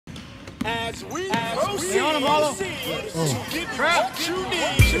As we proceed, on him, Malo. Trap. What you need.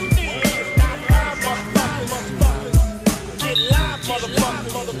 Not live, motherfuckers. Get live,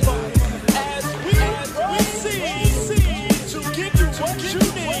 motherfuckers. As we proceed to give you what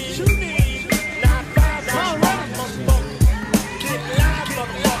you need. Not live, motherfuckers. Get live,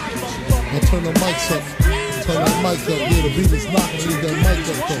 motherfuckers. Now turn the mics up. Turn that mic up. Yeah, the beat is knocking. Need that mic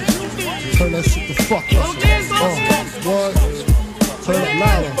up though. Turn that shit the fuck up. What? Turn it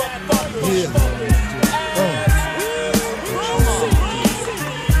louder. Yeah.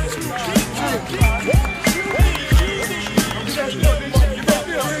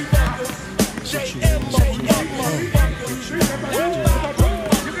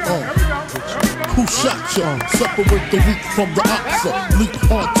 Who shot ya? Separate the weak from the oxa. Leap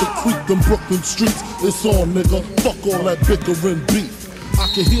hard to creep them Brooklyn streets. It's on, nigga. Fuck all that bickering beef. I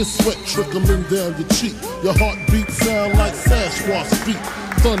can hear sweat trickling down your cheek. Your heartbeat sound like Sasquatch feet.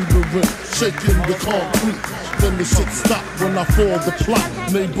 Thundering, shaking the concrete. Then the shit stopped when I fall the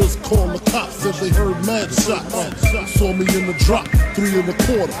plot. Neighbors call the cops, said they heard mad shots. Saw me in the drop, 3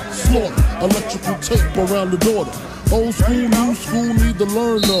 1/4. Slaughter, electrical tape around the daughter. Old school, new school, need to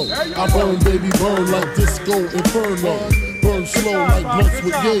learn though. I burn, baby, burn like disco inferno. Burn slow like blunts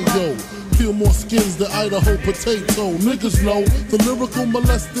with yayo. Peel more skins than Idaho potato. Niggas know the lyrical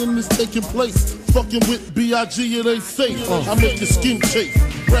molesting is taking place. Fucking with B.I.G. it ain't safe. I make your skin chafe.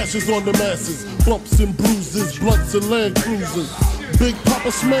 Rashes on the masses, bumps and bruises, blunts and Land Cruisers. Big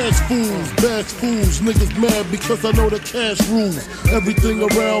Papa smash fools, bash fools. Niggas mad because I know the cash rules. Everything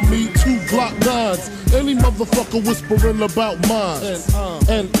around me, 2 Glock 9s. Any motherfucker whispering about mine.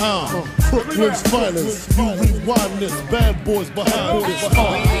 And I'm Brooklyn's finest. You rewind this, bad boys behind this.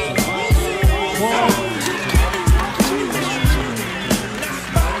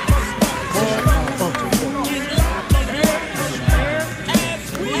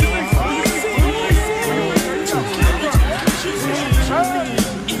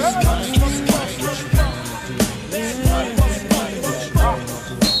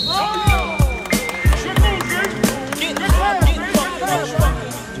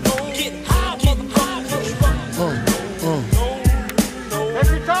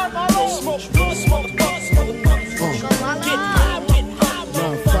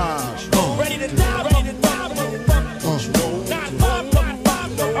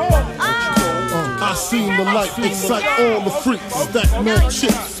 I seen the light excite all the freaks. Stack mad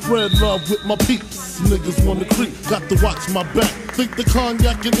chips, spread love with my peeps. Niggas wanna creep, got to watch my back. Think the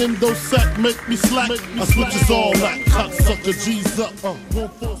cognac and endo sack make me slack. I switches all that, cocksucker G's up.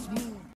 Won't force me.